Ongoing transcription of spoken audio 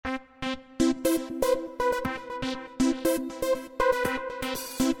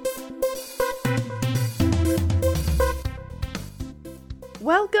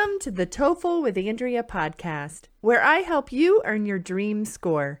Welcome to the TOEFL with Andrea podcast, where I help you earn your dream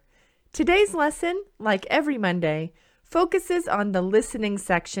score. Today's lesson, like every Monday, focuses on the listening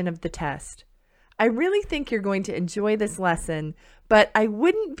section of the test. I really think you're going to enjoy this lesson, but I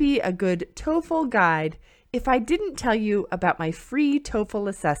wouldn't be a good TOEFL guide if I didn't tell you about my free TOEFL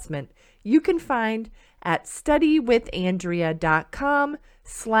assessment you can find at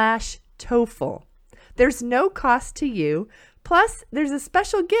studywithandrea.com/TOEFL. There's no cost to you. Plus, there's a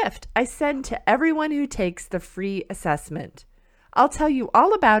special gift I send to everyone who takes the free assessment. I'll tell you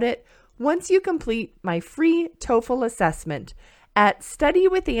all about it once you complete my free TOEFL assessment at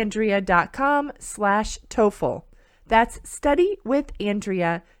studywithandrea.com/TOEFL. That's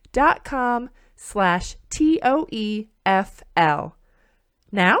studywithandrea.com/TOEFL.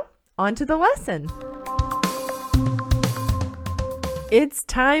 Now, on to the lesson. It's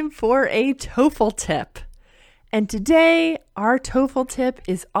time for a TOEFL tip. And today, our TOEFL tip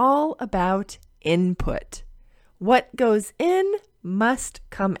is all about input. What goes in must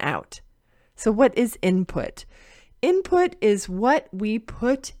come out. So what is input? Input is what we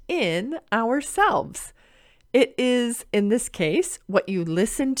put in ourselves. It is, in this case, what you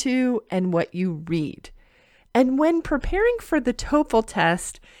listen to and what you read. And when preparing for the TOEFL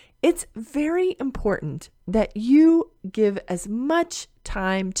test, it's very important that you give as much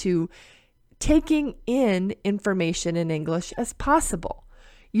time to taking in information in English as possible.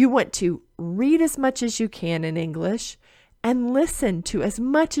 You want to read as much as you can in English and listen to as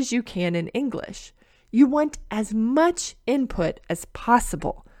much as you can in English. You want as much input as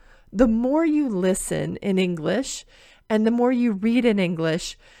possible. The more you listen in English and the more you read in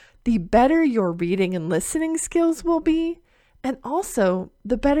English, the better your reading and listening skills will be, and also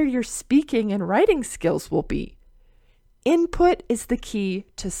the better your speaking and writing skills will be. Input is the key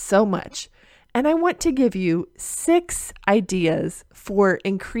to so much. And I want to give you 6 ideas for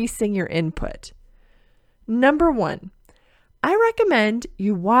increasing your input. Number 1, I recommend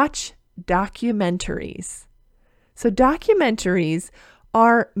you watch documentaries. So documentaries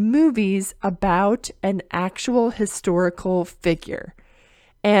are movies about an actual historical figure,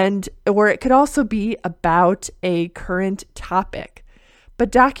 or it could also be about a current topic.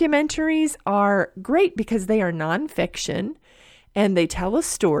 But documentaries are great because they are nonfiction and they tell a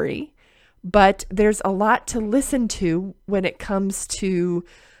story. But there's a lot to listen to when it comes to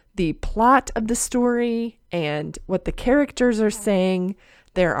the plot of the story and what the characters are saying.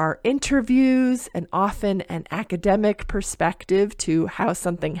 There are interviews and often an academic perspective to how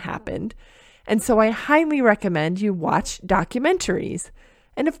something happened. And so I highly recommend you watch documentaries.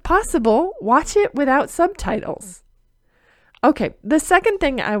 And if possible, watch it without subtitles. Okay, the second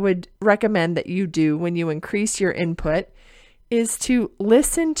thing I would recommend that you do when you increase your input is to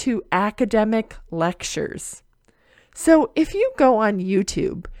listen to academic lectures. So if you go on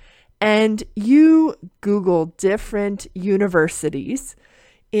YouTube and you Google different universities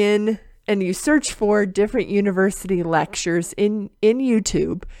and you search for different university lectures in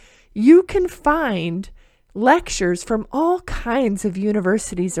YouTube, you can find lectures from all kinds of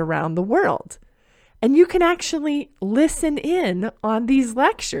universities around the world. And you can actually listen in on these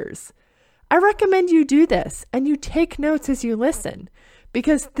lectures. I recommend you do this and you take notes as you listen,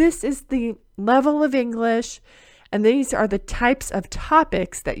 because this is the level of English and these are the types of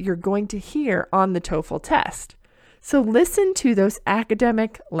topics that you're going to hear on the TOEFL test. So listen to those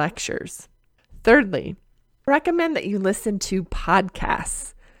academic lectures. Thirdly, I recommend that you listen to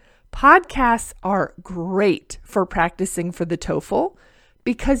podcasts. Podcasts are great for practicing for the TOEFL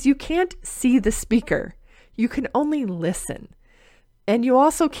because you can't see the speaker. You can only listen. And you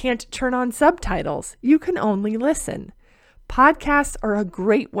also can't turn on subtitles. You can only listen. Podcasts are a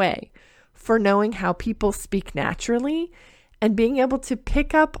great way for knowing how people speak naturally and being able to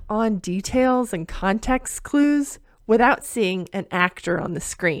pick up on details and context clues without seeing an actor on the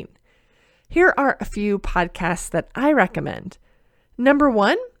screen. Here are a few podcasts that I recommend. Number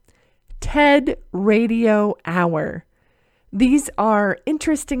 1, TED Radio Hour. These are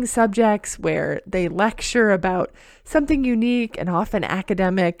interesting subjects where they lecture about something unique and often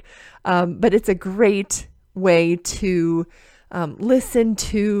academic, but it's a great way to listen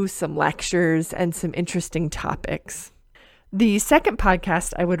to some lectures and some interesting topics. The second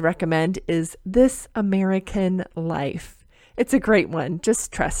podcast I would recommend is This American Life. It's a great one.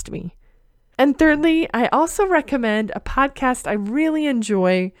 Just trust me. And thirdly, I also recommend a podcast I really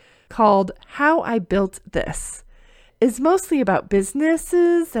enjoy called How I Built This. It's mostly about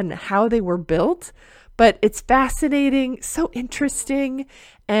businesses and how they were built, but it's fascinating, so interesting,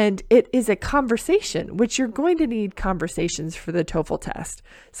 and it is a conversation, which you're going to need conversations for the TOEFL test.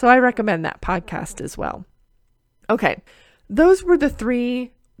 So I recommend that podcast as well. Okay, Those were the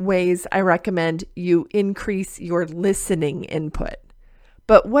 3 ways I recommend you increase your listening input.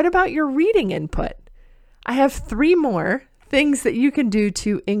 But what about your reading input? I have 3 more things that you can do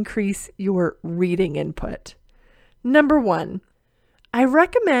to increase your reading input. Number 1, I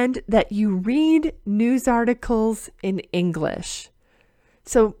recommend that you read news articles in English.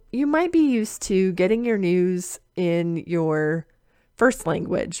 So you might be used to getting your news in your first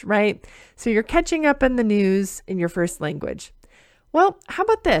language, right? So you're catching up on the news in your first language. Well, how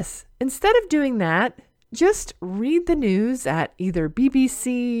about this? Instead of doing that, just read the news at either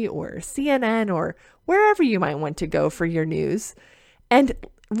BBC or CNN or wherever you might want to go for your news and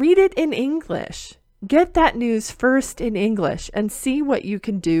read it in English. Get that news first in English and see what you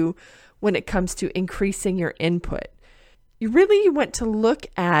can do when it comes to increasing your input. You really want to look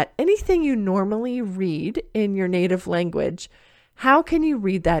at anything you normally read in your native language. How can you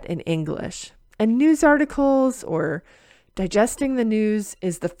read that in English? And news articles or digesting the news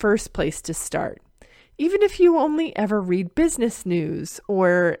is the first place to start. Even if you only ever read business news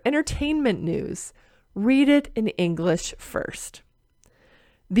or entertainment news, read it in English first.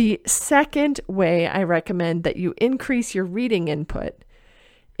 The second way I recommend that you increase your reading input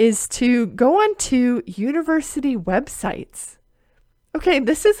is to go onto university websites. Okay,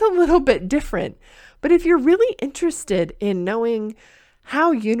 this is a little bit different, but if you're really interested in knowing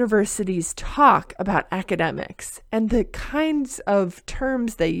how universities talk about academics and the kinds of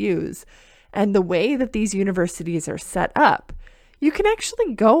terms they use and the way that these universities are set up, you can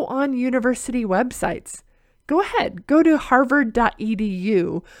actually go on university websites. Go ahead, go to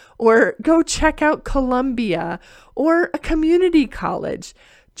harvard.edu or go check out Columbia or a community college.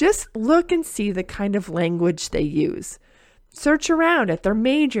 Just look and see the kind of language they use. Search around at their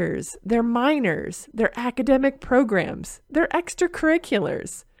majors, their minors, their academic programs, their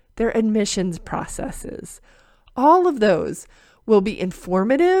extracurriculars, their admissions processes. All of those will be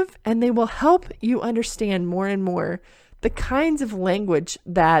informative and they will help you understand more and more the kinds of language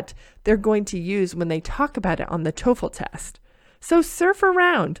that they're going to use when they talk about it on the TOEFL test. So surf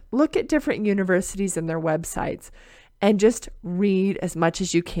around, look at different universities and their websites, and just read as much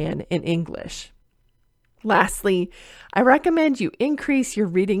as you can in English. Lastly, I recommend you increase your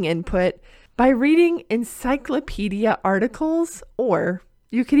reading input by reading encyclopedia articles, or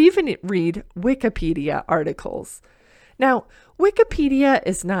you could even read Wikipedia articles. Now, Wikipedia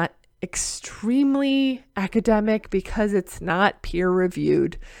is not extremely academic because it's not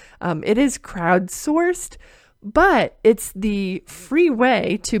peer-reviewed. It is crowdsourced, but it's the free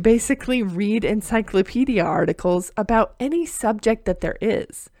way to basically read encyclopedia articles about any subject that there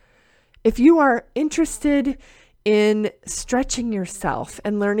is. If you are interested in stretching yourself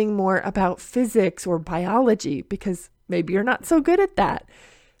and learning more about physics or biology, because maybe you're not so good at that,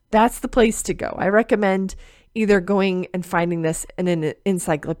 that's the place to go. I recommend either going and finding this in an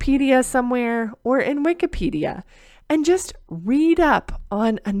encyclopedia somewhere or in Wikipedia and just read up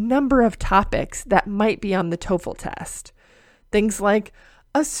on a number of topics that might be on the TOEFL test. Things like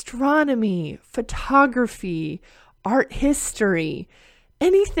astronomy, photography, art history,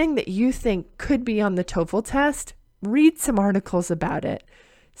 anything that you think could be on the TOEFL test, read some articles about it.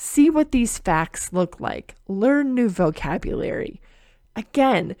 See what these facts look like. Learn new vocabulary.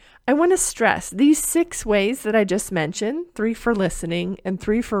 Again, I want to stress these 6 ways that I just mentioned, 3 for listening and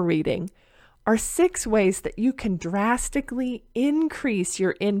 3 for reading, are 6 ways that you can drastically increase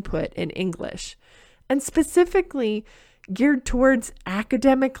your input in English, and specifically geared towards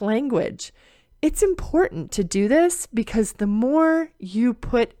academic language. It's important to do this because the more you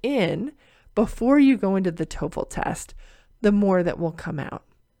put in before you go into the TOEFL test, the more that will come out.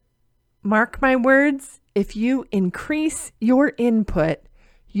 Mark my words, if you increase your input,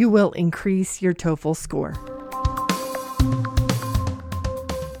 you will increase your TOEFL score.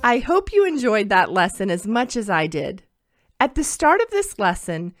 I hope you enjoyed that lesson as much as I did. At the start of this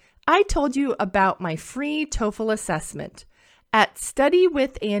lesson, I told you about my free TOEFL assessment at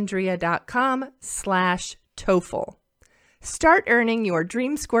studywithandrea.com/TOEFL. Start earning your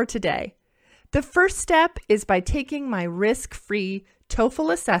dream score today. The first step is by taking my risk-free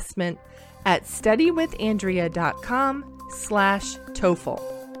TOEFL assessment at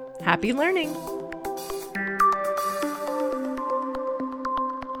studywithandrea.com/TOEFL. Happy learning!